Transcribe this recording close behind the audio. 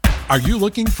Are you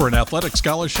looking for an athletic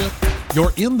scholarship?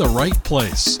 You're in the right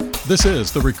place. This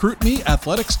is the Recruit Me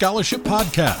Athletic Scholarship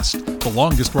Podcast, the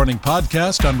longest-running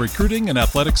podcast on recruiting and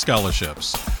athletic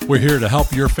scholarships. We're here to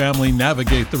help your family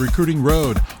navigate the recruiting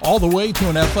road all the way to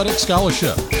an athletic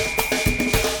scholarship.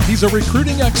 He's a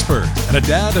recruiting expert and a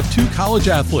dad of 2 college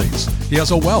athletes. He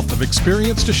has a wealth of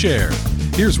experience to share.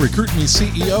 Here's Recruit Me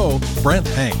CEO, Brent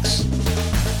Hanks.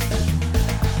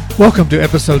 Welcome to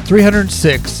episode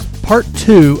 306, part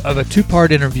 2 of a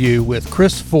 2-part interview with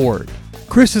Chris Ford.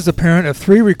 Chris is a parent of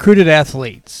 3 recruited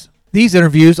athletes. These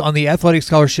interviews on the Athletic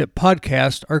Scholarship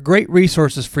Podcast are great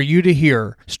resources for you to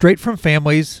hear straight from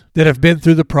families that have been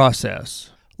through the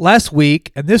process. Last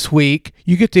week and this week,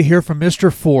 you get to hear from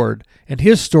Mr. Ford and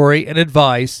his story and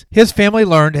advice his family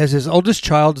learned as his oldest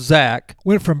child, Zach,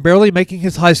 went from barely making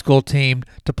his high school team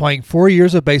to playing 4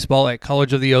 years of baseball at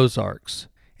College of the Ozarks,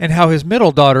 and how his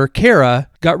middle daughter, Kara,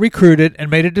 got recruited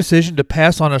and made a decision to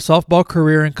pass on a softball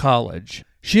career in college.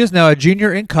 She is now a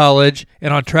junior in college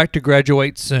and on track to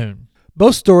graduate soon.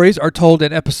 Both stories are told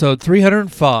in episode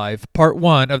 305, part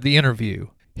 1 of the interview.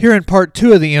 Here in part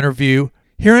 2 of the interview,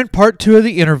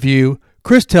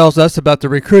 Chris tells us about the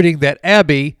recruiting that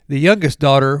Abby, the youngest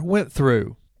daughter, went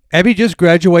through. Abby just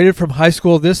graduated from high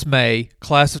school this May,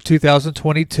 class of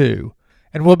 2022,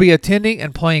 and will be attending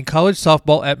and playing college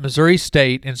softball at Missouri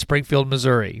State in Springfield,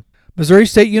 Missouri. Missouri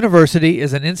State University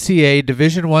is an NCAA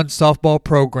Division I softball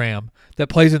program that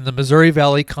plays in the Missouri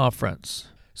Valley Conference.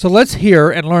 So let's hear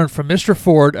and learn from Mr.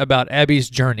 Ford about Abby's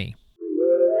journey.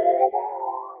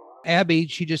 Abby,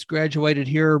 she just graduated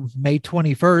here May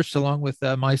 21st along with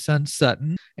my son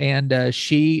Sutton, and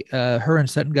her and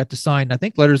Sutton got to sign, I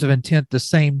think, letters of intent the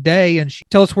same day. And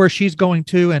tell us where she's going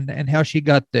to and how she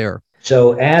got there.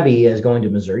 So Abby is going to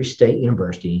Missouri State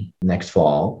University next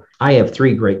fall. I have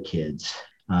 3 great kids,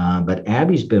 but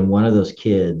Abby's been one of those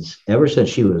kids ever since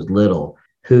she was little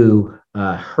who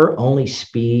her only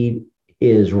speed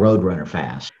is roadrunner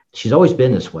fast. She's always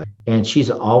been this way, and she's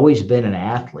always been an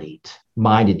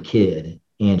athlete-minded kid.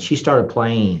 And she started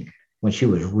playing when she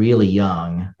was really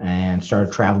young and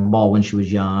started traveling ball when she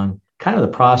was young. Kind of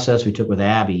the process we took with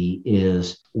Abby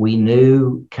is we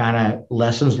knew kind of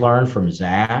lessons learned from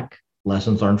Zach,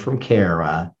 lessons learned from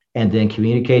Kara, and then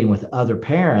communicating with other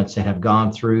parents that have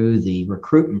gone through the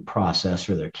recruitment process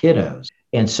for their kiddos.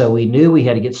 And so we knew we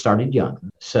had to get started young.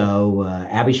 So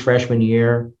Abby's freshman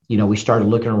year, we started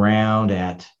looking around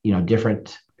at,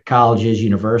 different colleges,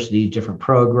 universities, different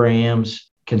programs,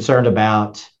 concerned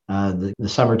about the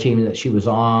summer team that she was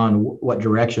on, what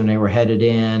direction they were headed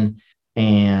in,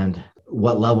 and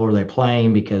what level were they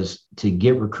playing, because to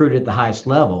get recruited at the highest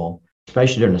level,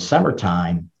 especially during the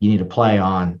summertime, you need to play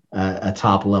on a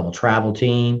top level travel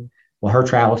team. Well, her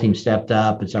travel team stepped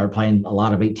up and started playing a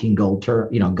lot of 18 gold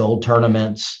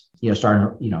tournaments,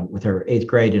 starting, with her 8th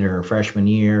grade into her freshman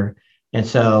year. And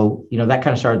so, that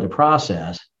kind of started the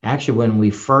process. Actually, when we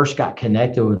first got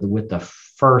connected with the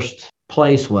first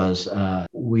place was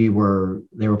they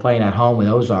were playing at home with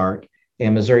Ozark,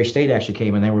 and Missouri State actually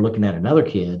came and they were looking at another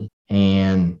kid,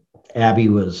 and Abby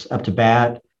was up to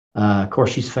bat. Of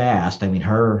course, she's fast. I mean,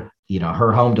 her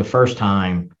home to first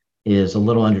time is a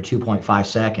little under 2.5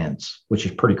 seconds, which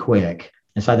is pretty quick.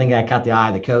 And so I think that caught the eye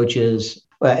of the coaches.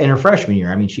 In her freshman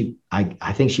year, I mean,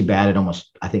 I think she batted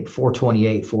almost,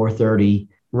 428, 430,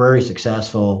 very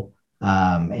successful.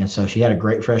 And so she had a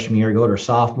great freshman year. Go to her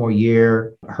sophomore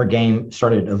year, her game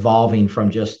started evolving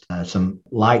from just some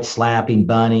light slapping,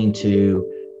 bunting, to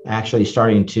actually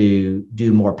starting to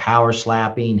do more power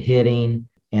slapping, hitting.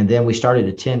 And then we started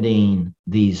attending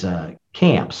these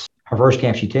camps. Her first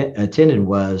camp she attended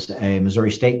was a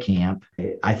Missouri State camp.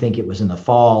 I think it was in the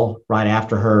fall, right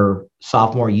after her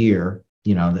sophomore year.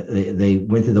 They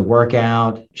went through the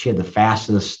workout. She had the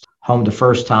fastest home to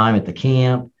first time at the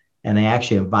camp, and they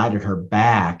actually invited her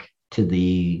back to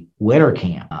the winter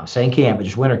camp, same camp, but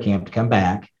just winter camp, to come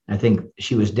back. I think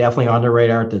she was definitely on their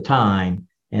radar at the time.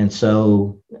 And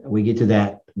so we get to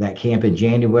that camp in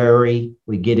January.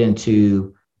 We get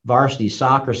into varsity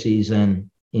soccer season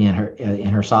in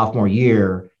her sophomore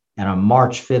year, and on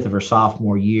March 5th of her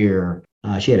sophomore year,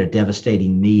 she had a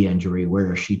devastating knee injury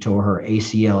where she tore her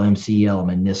ACL,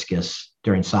 MCL, and meniscus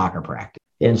during soccer practice.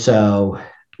 And so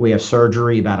we have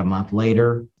surgery about a month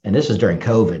later, and this is during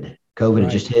COVID. COVID Right.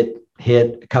 had just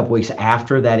hit a couple weeks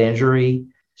after that injury.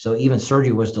 So even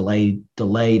surgery was delayed a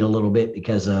little bit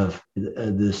because of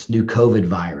this new COVID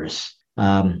virus.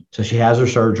 So she has her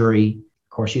surgery.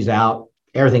 Of course, she's out.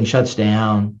 Everything shuts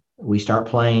down. We start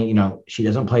playing, she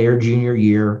doesn't play her junior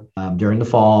year during the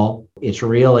fall. It's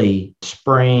really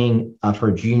spring of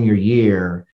her junior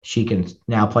year. She can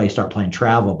now start playing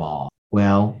travel ball.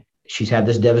 Well, she's had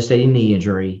this devastating knee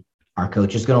injury. Our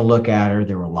coach is going to look at her.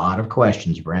 There were a lot of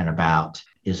questions, Brent, about,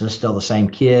 is this still the same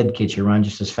kid? Can she run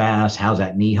just as fast? How's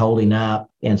that knee holding up?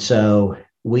 And so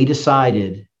we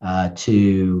decided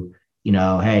to,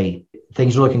 hey,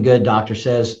 things are looking good. Doctor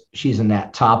says she's in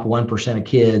that top 1% of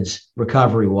kids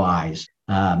recovery-wise.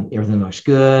 Everything looks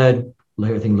good.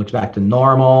 Everything looks back to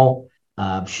normal.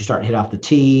 She started to hit off the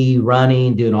tee,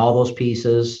 running, doing all those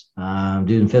pieces,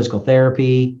 doing physical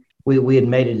therapy. We had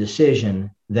made a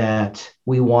decision that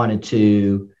we wanted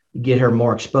to get her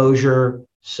more exposure.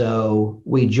 So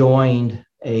we joined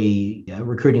a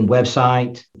recruiting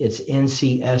website. It's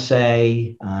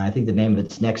NCSA. I think the name of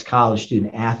it's Next College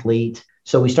Student Athlete.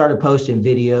 So we started posting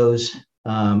videos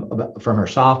from her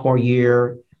sophomore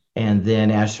year. And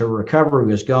then as her recovery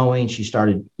was going, she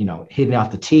started, hitting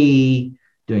off the tee,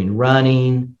 doing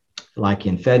running. Like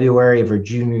in February of her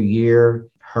junior year,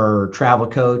 her travel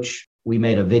coach, we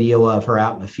made a video of her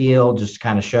out in the field just to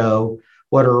kind of show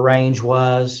what her range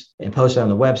was and posted on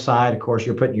the website. Of course,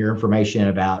 you're putting your information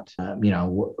about,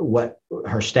 what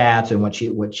her stats and what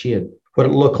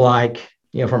it looked like,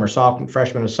 from her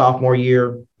freshman and sophomore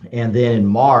year. And then in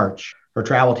March, her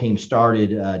travel team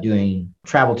started doing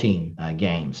travel team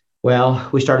games. Well,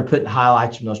 we started putting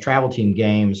highlights from those travel team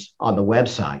games on the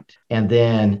website.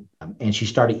 And she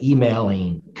started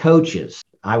emailing coaches.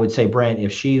 I would say, Brent,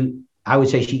 I would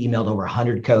say she emailed over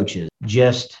 100 coaches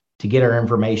just to get her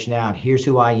information out. Here's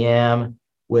who I am,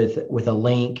 with a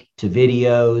link to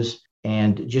videos,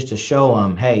 and just to show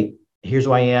them, hey, here's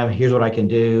who I am, here's what I can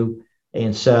do.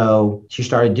 And so she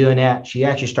started doing that. She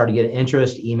actually started getting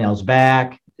interest, emails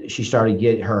back.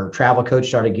 Her travel coach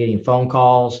started getting phone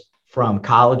calls from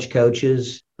college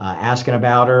coaches asking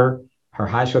about her. Her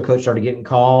high school coach started getting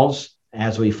calls.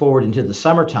 As we forward into the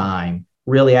summertime,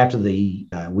 really after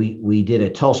we did a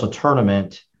Tulsa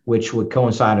tournament, which would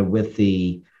coincide with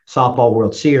the Softball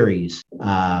World Series.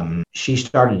 She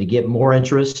started to get more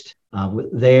interest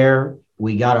there.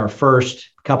 We got our first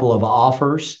couple of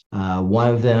offers. One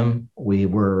of them,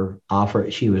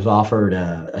 she was offered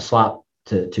a slot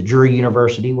to Drury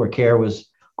University, where Kara was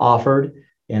offered.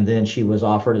 And then she was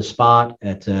offered a spot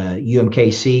at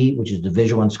UMKC, which is a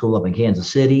Division I school up in Kansas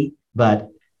City. But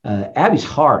Abby's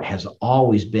heart has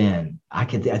always been, I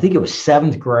think it was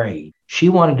 7th grade, she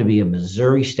wanted to be a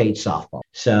Missouri State softball.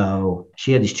 So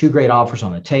she had these 2 great offers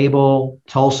on the table.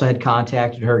 Tulsa had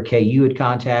contacted her. KU had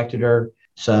contacted her.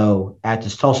 So at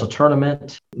this Tulsa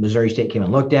tournament, Missouri State came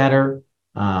and looked at her.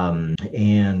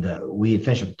 And we had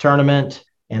finished the tournament.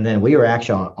 And then we were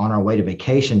actually on our way to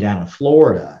vacation down in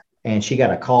Florida. And she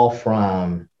got a call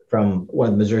from one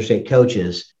of the Missouri State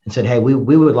coaches and said, hey, we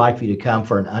would like for you to come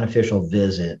for an unofficial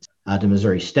visit to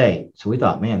Missouri State. So we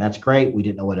thought, man, that's great. We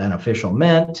didn't know what unofficial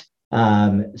meant.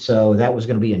 So that was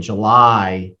going to be in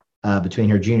July between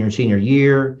her junior and senior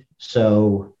year.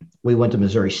 So we went to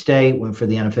Missouri State, went for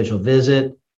the unofficial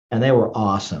visit, and they were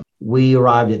awesome. We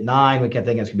arrived at 9. We kept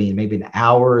thinking it's going to be maybe an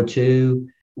hour or 2.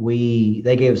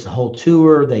 They gave us the whole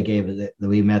tour.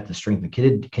 We met the strength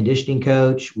and conditioning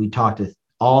coach. We talked to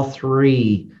all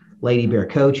 3 Lady Bear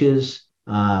coaches.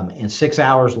 And 6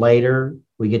 hours later,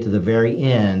 we get to the very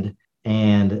end,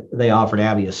 and they offered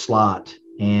Abby a slot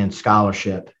and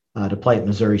scholarship to play at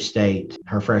Missouri State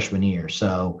her freshman year.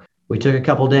 So we took a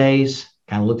couple days,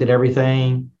 kind of looked at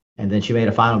everything, and then she made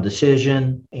a final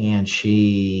decision, and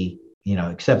she,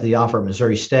 accepted the offer at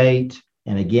Missouri State.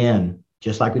 And again,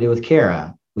 just like we did with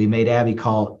Kara, we made Abby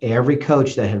call every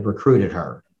coach that had recruited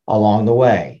her along the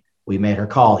way. We made her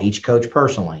call each coach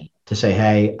personally to say,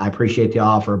 hey, I appreciate the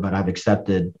offer, but I've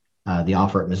accepted the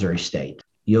offer at Missouri State.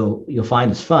 You'll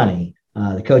find it's funny.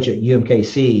 The coach at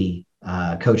UMKC,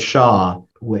 Coach Shaw,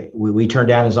 we turned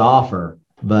down his offer,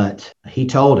 but he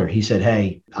told her, he said,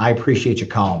 hey, I appreciate you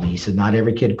calling me. He said, not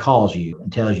every kid calls you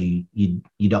and tells you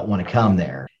you don't want to come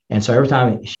there. And so every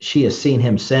time she has seen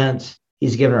him since,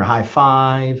 he's given her a high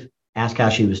five, asked how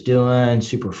she was doing,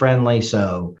 super friendly.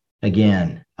 So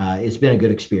again, it's been a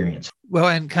good experience. Well,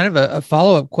 and kind of a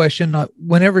follow-up question,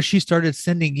 whenever she started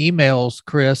sending emails,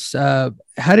 Chris,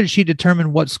 how did she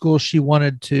determine what school she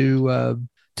wanted to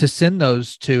send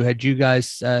those to? Had you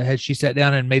guys, had she sat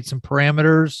down and made some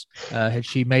parameters? Had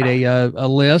she made a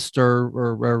list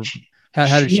or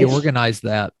how did she organize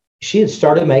that? She had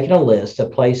started making a list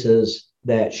of places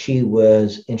that she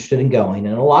was interested in going.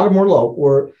 And a lot of them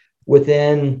were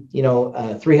within,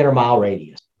 300-mile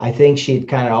radius. I think she'd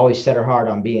kind of always set her heart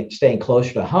on staying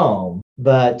closer to home.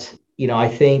 But, I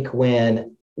think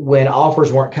when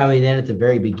offers weren't coming in at the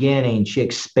very beginning, she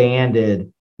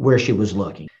expanded where she was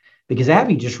looking, because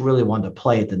Abby just really wanted to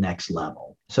play at the next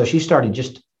level. So she started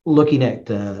just looking at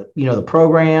the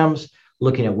programs,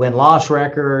 looking at win-loss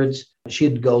records,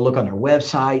 She'd go look on their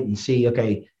website and see,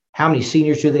 okay, how many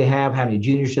seniors do they have? How many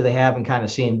juniors do they have? And kind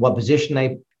of seeing what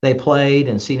position they played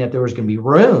and seeing if there was going to be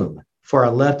room for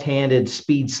a left-handed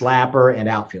speed slapper and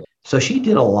outfield. So she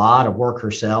did a lot of work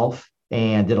herself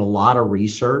and did a lot of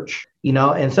research,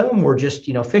 and some of them were just,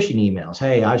 phishing emails.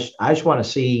 Hey, I just want to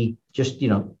see, just,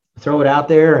 throw it out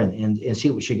there and see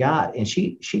what she got. And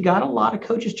she got a lot of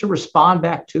coaches to respond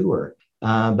back to her.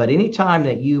 But anytime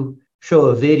that you show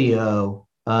a video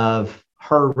of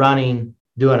her running,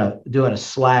 doing a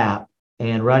slap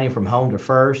and running from home to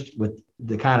first with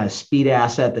the kind of speed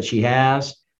asset that she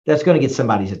has, that's going to get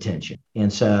somebody's attention.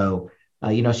 And so,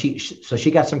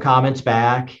 she got some comments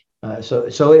back.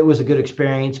 So it was a good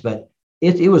experience, but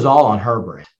it was all on her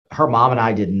breath. Her mom and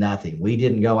I did nothing. We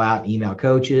didn't go out and email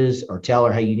coaches or tell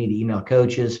her, hey, you need to email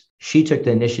coaches. She took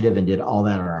the initiative and did all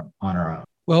that on her own.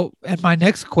 Well, and my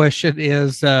next question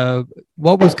is,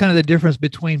 what was kind of the difference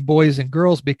between boys and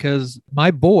girls? Because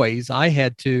my boys, I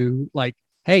had to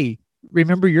hey,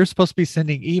 remember, you're supposed to be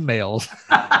sending emails.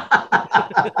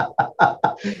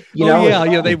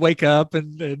 They wake up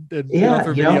and go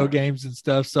for video games and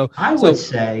stuff. So I would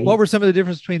say, what were some of the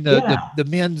differences between the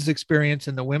men's experience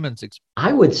and the women's experience?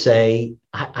 I would say,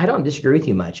 I don't disagree with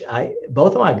you much.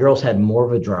 Both of my girls had more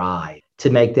of a drive to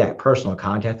make that personal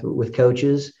contact with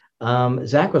coaches.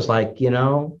 Zach was like,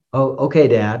 oh, okay,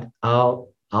 Dad, I'll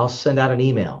send out an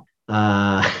email.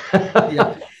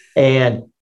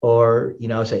 Or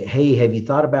say, hey, have you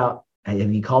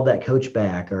you called that coach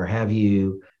back, or have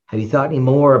you thought any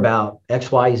more about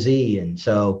XYZ? And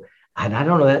so I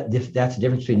don't know if that's the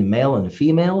difference between the male and the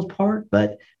female's part,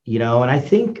 but, and I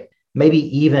think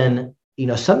maybe even,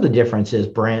 some of the differences,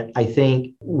 Brent, I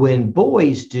think when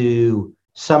boys do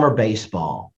summer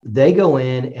baseball, they go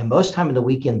in and most time in the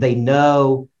weekend, they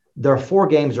know their 4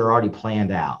 games are already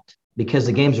planned out because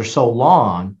the games are so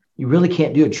long, you really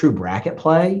can't do a true bracket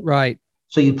play. Right.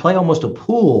 So you play almost a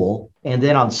pool, and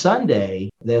then on Sunday,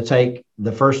 they'll take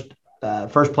the first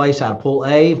place out of Pool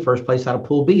A, first place out of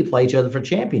Pool B, play each other for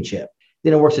championship.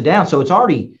 Then it works it down. So it's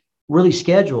already really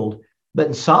scheduled. But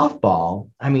in softball,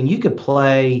 you could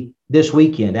play this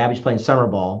weekend. Abby's playing summer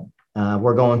ball.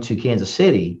 We're going to Kansas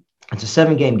City. It's a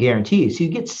 7-game guarantee. So you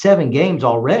get 7 games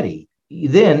already.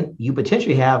 Then you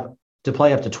potentially have to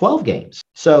play up to 12 games.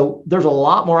 So there's a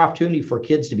lot more opportunity for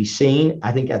kids to be seen,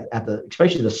 I think, at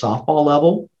especially the softball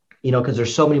level, because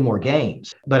there's so many more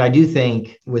games. But I do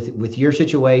think with your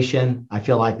situation, I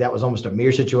feel like that was almost a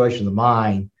mirror situation of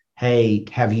mine. Hey,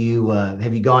 have you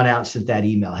gone out and sent that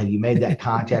email? Have you made that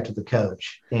contact with the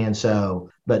coach? And so,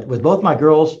 but with both my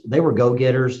girls, they were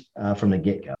go-getters from the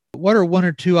get-go. What are 1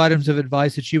 or 2 items of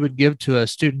advice that you would give to a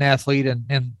student athlete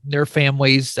and their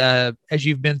families as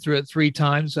you've been through it 3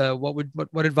 times?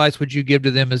 What advice would you give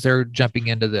to them as they're jumping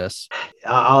into this?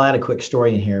 I'll add a quick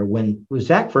story in here. When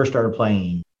Zach first started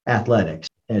playing athletics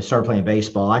and started playing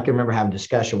baseball, I can remember having a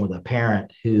discussion with a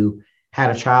parent who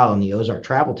had a child on the Ozark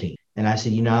travel team. And I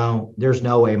said, there's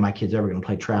no way my kid's ever going to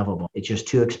play travel ball. It's just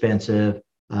too expensive.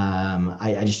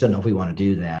 I just don't know if we want to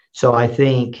do that. So I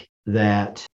think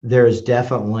that there's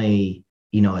definitely,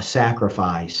 a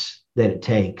sacrifice that it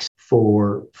takes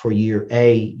for your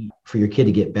kid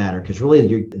to get better. Because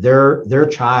really their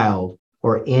child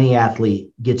or any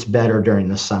athlete gets better during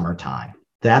the summertime.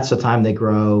 That's the time they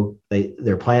grow.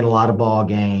 They're playing a lot of ball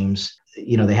games.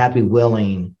 They have to be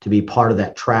willing to be part of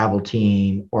that travel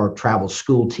team or travel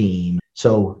school team.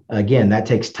 So again, that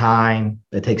takes time,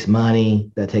 that takes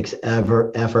money, that takes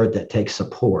effort, that takes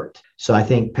support. So I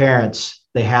think parents,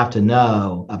 they have to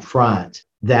know up front,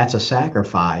 that's a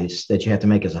sacrifice that you have to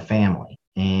make as a family.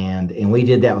 And we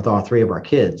did that with all 3 of our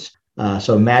kids.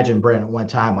 So imagine, Brent, at one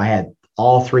time I had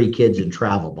all 3 kids in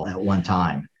travel ball at one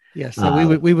time. Yes,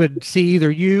 so we would see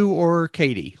either you or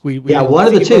Katie. We one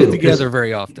of the 2 together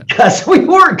very often. Because we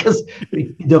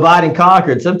divide and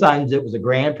conquer. And sometimes it was a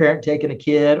grandparent taking a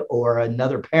kid or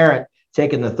another parent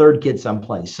taking the 3rd kid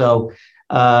someplace. So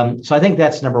I think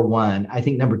that's number 1. I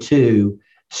think number 2,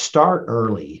 start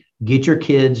early. Get your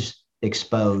kids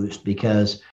exposed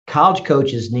because college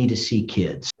coaches need to see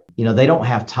kids. They don't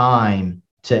have time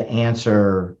to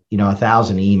answer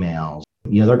 1,000 emails.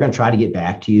 They're going to try to get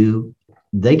back to you.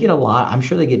 They get a lot. I'm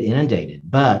sure they get inundated.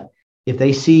 But if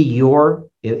they see an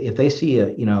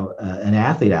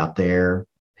athlete out there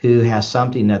who has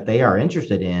something that they are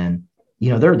interested in,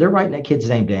 they're writing that kid's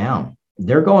name down.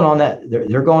 They're going on that.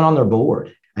 They're going on their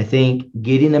board. I think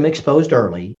getting them exposed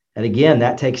early, and again,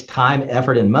 that takes time,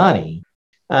 effort, and money.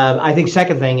 I think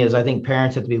second thing is I think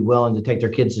parents have to be willing to take their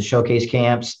kids to showcase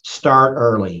camps. Start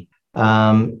early,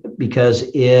 because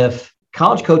if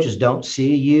college coaches don't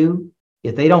see you,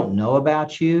 if they don't know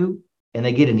about you and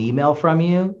they get an email from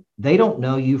you, they don't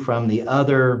know you from the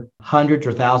other hundreds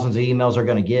or thousands of emails they're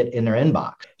going to get in their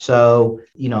inbox. So,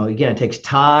 again, it takes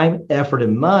time, effort,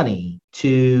 and money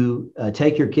to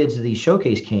take your kids to these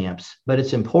showcase camps, but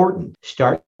it's important.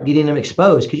 Start getting them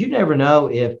exposed, because you never know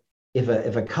if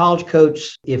a college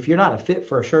coach, if you're not a fit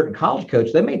for a certain college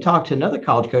coach, they may talk to another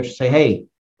college coach and say, hey,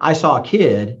 I saw a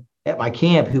kid at my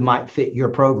camp who might fit your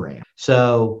program.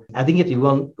 So I think if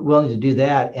you're willing to do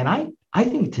that, and I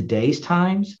think today's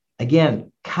times,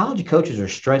 again, college coaches are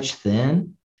stretched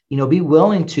thin. Be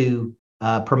willing to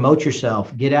promote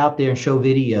yourself, get out there and show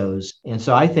videos. And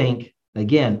so I think,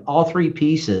 again, all three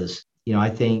pieces, I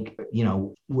think,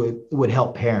 would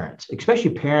help parents,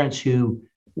 especially parents who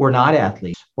were not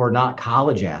athletes or not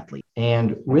college athletes,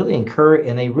 and really encourage,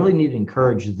 and they really need to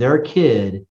encourage their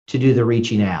kid to do the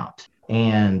reaching out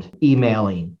and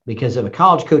emailing, because if a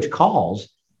college coach calls,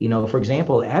 for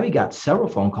example, Abby got several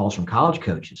phone calls from college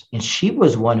coaches, and she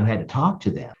was the one who had to talk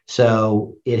to them.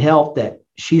 So it helped that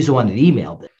she's the one that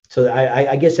emailed them. So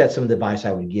I guess that's some of the advice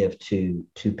I would give to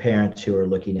parents who are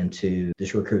looking into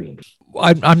this recruiting.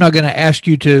 I'm not going to ask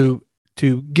you to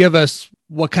give us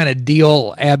what kind of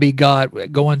deal Abby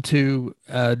got going to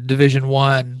a Division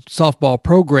I softball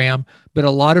program, but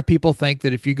a lot of people think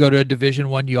that if you go to a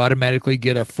Division I, you automatically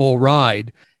get a full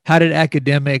ride. How did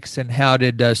academics and how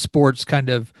did sports kind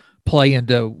of play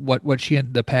into what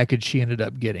the package she ended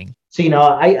up getting? So,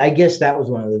 I guess that was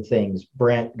one of the things,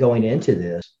 Brent, going into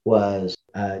this was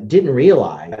didn't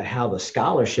realize how the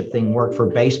scholarship thing worked for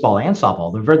baseball and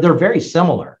softball. They're very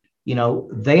similar.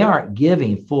 They aren't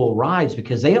giving full rides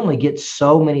because they only get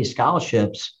so many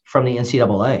scholarships from the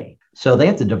NCAA. So they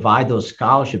have to divide those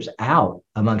scholarships out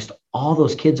amongst all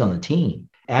those kids on the team.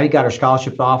 Abby got her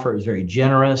scholarship offer. It was very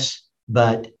generous.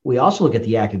 But we also look at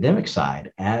the academic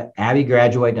side. Abby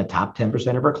graduated in the top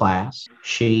 10% of her class.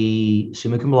 She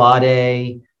summa cum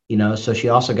laude, so she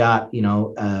also got,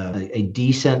 a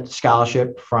decent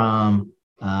scholarship from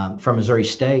Missouri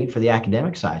State for the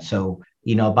academic side. So,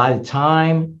 by the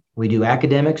time we do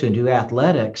academics and do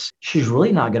athletics, she's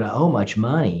really not going to owe much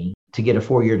money to get a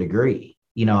 4-year degree.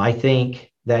 I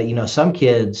think that, some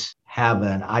kids have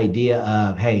an idea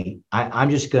of, hey, I'm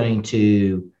just going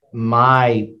to,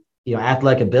 my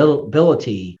athletic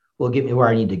ability will get me where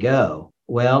I need to go.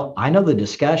 Well, I know the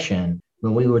discussion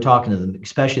when we were talking to them,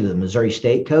 especially the Missouri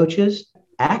State coaches,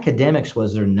 academics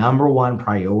was their number one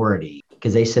priority,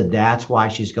 because they said that's why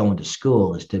she's going to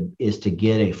school is to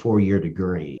get a 4-year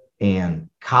degree, and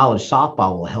college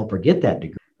softball will help her get that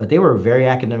degree. But they were very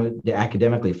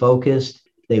academically focused.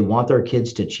 They want their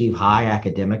kids to achieve high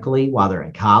academically while they're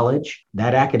in college.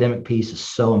 That academic piece is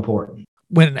so important.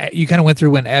 When you kind of went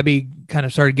through when Abby kind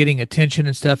of started getting attention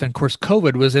and stuff, and of course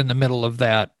COVID was in the middle of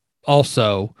that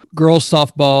also. Girls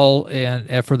softball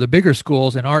and for the bigger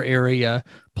schools in our area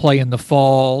play in the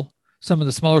fall. Some of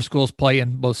the smaller schools play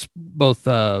in both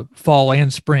fall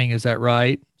and spring. Is that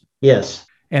right? Yes.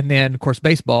 And then, of course,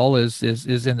 baseball is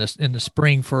in the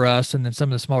spring for us, and then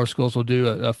some of the smaller schools will do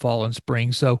a fall and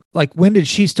spring. So, like, when did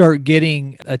she start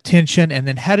getting attention, and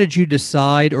then how did you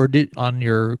decide, or did on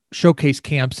your showcase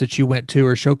camps that you went to,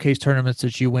 or showcase tournaments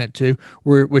that you went to,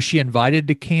 was she invited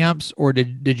to camps, or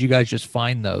did you guys just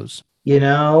find those?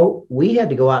 We had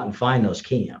to go out and find those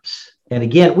camps, and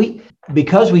again,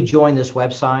 because we joined this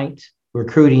website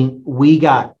recruiting, we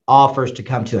got offers to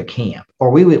come to a camp,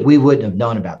 or we wouldn't have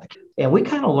known about the camp. And we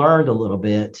kind of learned a little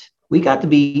bit. We got to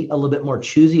be a little bit more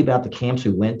choosy about the camps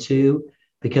we went to,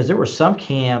 because there were some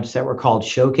camps that were called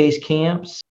showcase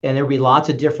camps, and there would be lots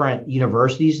of different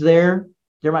universities there.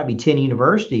 There might be 10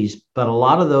 universities, but a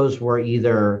lot of those were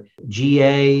either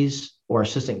GAs or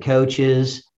assistant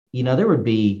coaches. There would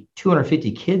be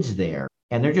 250 kids there,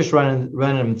 and they're just running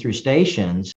them through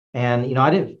stations. And, I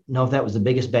didn't know if that was the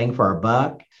biggest bang for our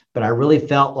buck, but I really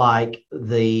felt like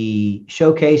the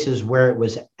showcases where it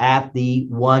was at the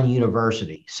one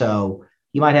university. So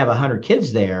you might have 100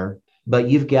 kids there, but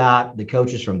you've got the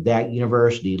coaches from that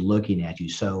university looking at you.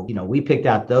 So, we picked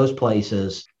out those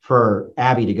places for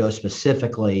Abby to go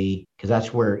specifically, because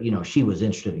that's where, she was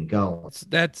interested in going.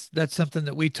 That's something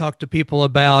that we talk to people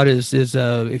about is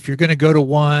if you're going to go to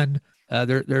one,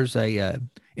 there's a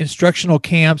instructional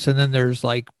camps, and then there's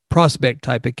like prospect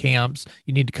type of camps.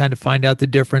 You need to kind of find out the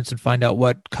difference and find out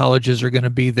what colleges are going to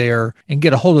be there and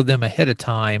get a hold of them ahead of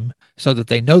time so that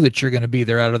they know that you're going to be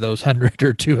there out of those 100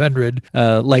 or 200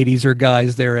 ladies or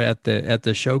guys there at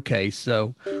the showcase.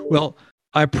 So, well,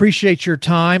 I appreciate your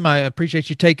time. I appreciate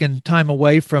you taking time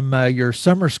away from your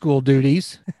summer school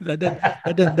duties.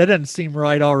 that doesn't seem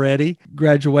right already.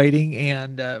 Graduating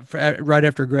and right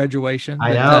after graduation.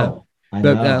 I know. I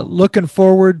But know. looking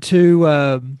forward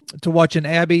to watching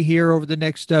Abby here over the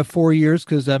next 4 years,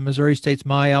 because Missouri State's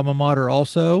my alma mater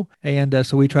also, and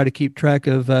so we try to keep track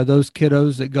of those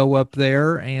kiddos that go up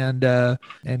there, and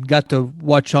got to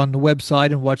watch on the website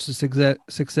and watch the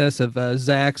success of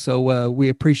Zach. So we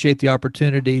appreciate the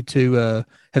opportunity to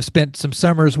have spent some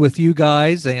summers with you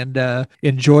guys and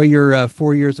enjoy your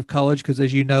 4 years of college, because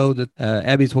as you know, that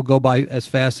Abby's will go by as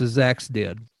fast as Zach's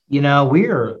did. We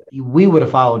would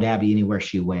have followed Abby anywhere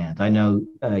she went. I know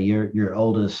your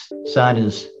oldest son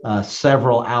is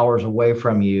several hours away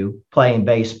from you playing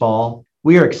baseball.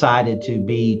 We are excited to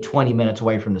be 20 minutes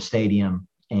away from the stadium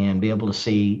and be able to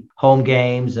see home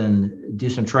games and do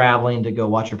some traveling to go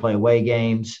watch her play away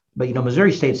games. But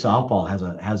Missouri State softball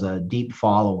has a deep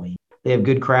following. They have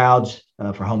good crowds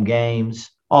for home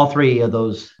games. All three of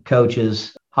those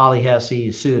coaches, Holly,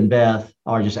 Hesse, Sue, and Beth,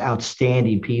 are just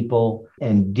outstanding people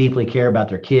and deeply care about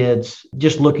their kids.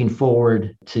 Just looking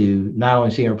forward to not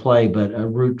only seeing her play, but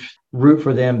root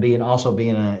for them being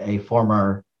a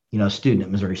former student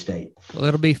at Missouri State. Well,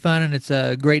 it'll be fun, and it's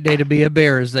a great day to be a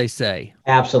Bear, as they say.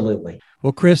 Absolutely.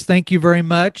 Well, Chris, thank you very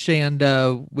much, and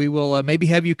we will maybe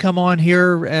have you come on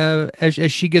here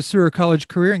as she gets through her college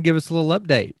career and give us a little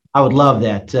update. I would love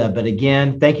that. But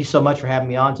again, thank you so much for having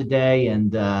me on today.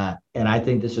 And I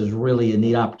think this is really a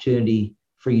neat opportunity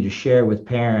for you to share with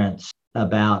parents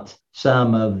about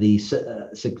some of the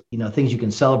things you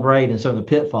can celebrate and some of the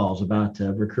pitfalls about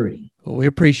recruiting. Well, we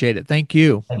appreciate it. Thank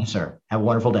you. Thank you, sir. Have a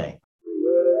wonderful day.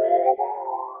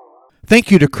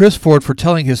 Thank you to Chris Ford for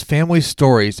telling his family's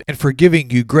stories and for giving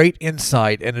you great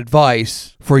insight and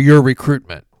advice for your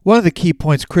recruitment. One of the key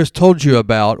points Chris told you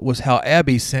about was how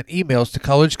Abby sent emails to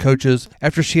college coaches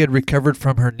after she had recovered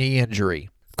from her knee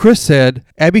injury. Chris said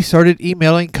Abby started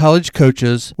emailing college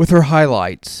coaches with her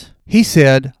highlights. He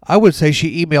said, I would say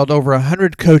she emailed over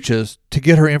 100 coaches to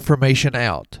get her information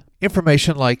out.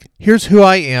 Information like, here's who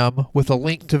I am with a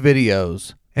link to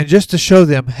videos. And just to show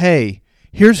them, hey,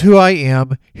 here's who I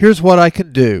am, here's what I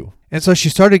can do. And so she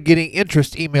started getting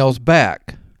interest emails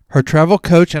back. Her travel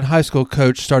coach and high school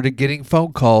coach started getting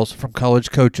phone calls from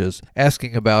college coaches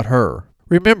asking about her.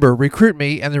 Remember, Recruit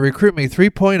Me and the Recruit Me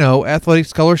 3.0 Athletic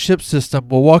Scholarship System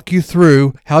will walk you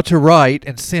through how to write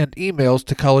and send emails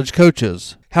to college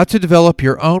coaches, how to develop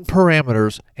your own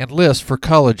parameters and lists for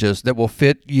colleges that will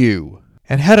fit you,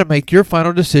 and how to make your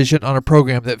final decision on a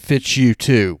program that fits you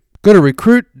too. Go to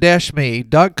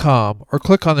recruit-me.com or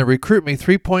click on the Recruit Me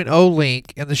 3.0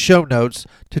 link in the show notes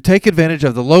to take advantage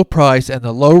of the low price and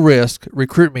the low risk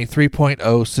Recruit Me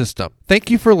 3.0 system. Thank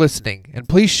you for listening, and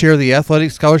please share the Athletic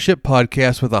Scholarship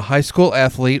Podcast with a high school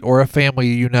athlete or a family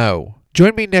you know.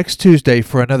 Join me next Tuesday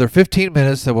for another 15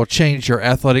 minutes that will change your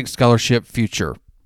athletic scholarship future.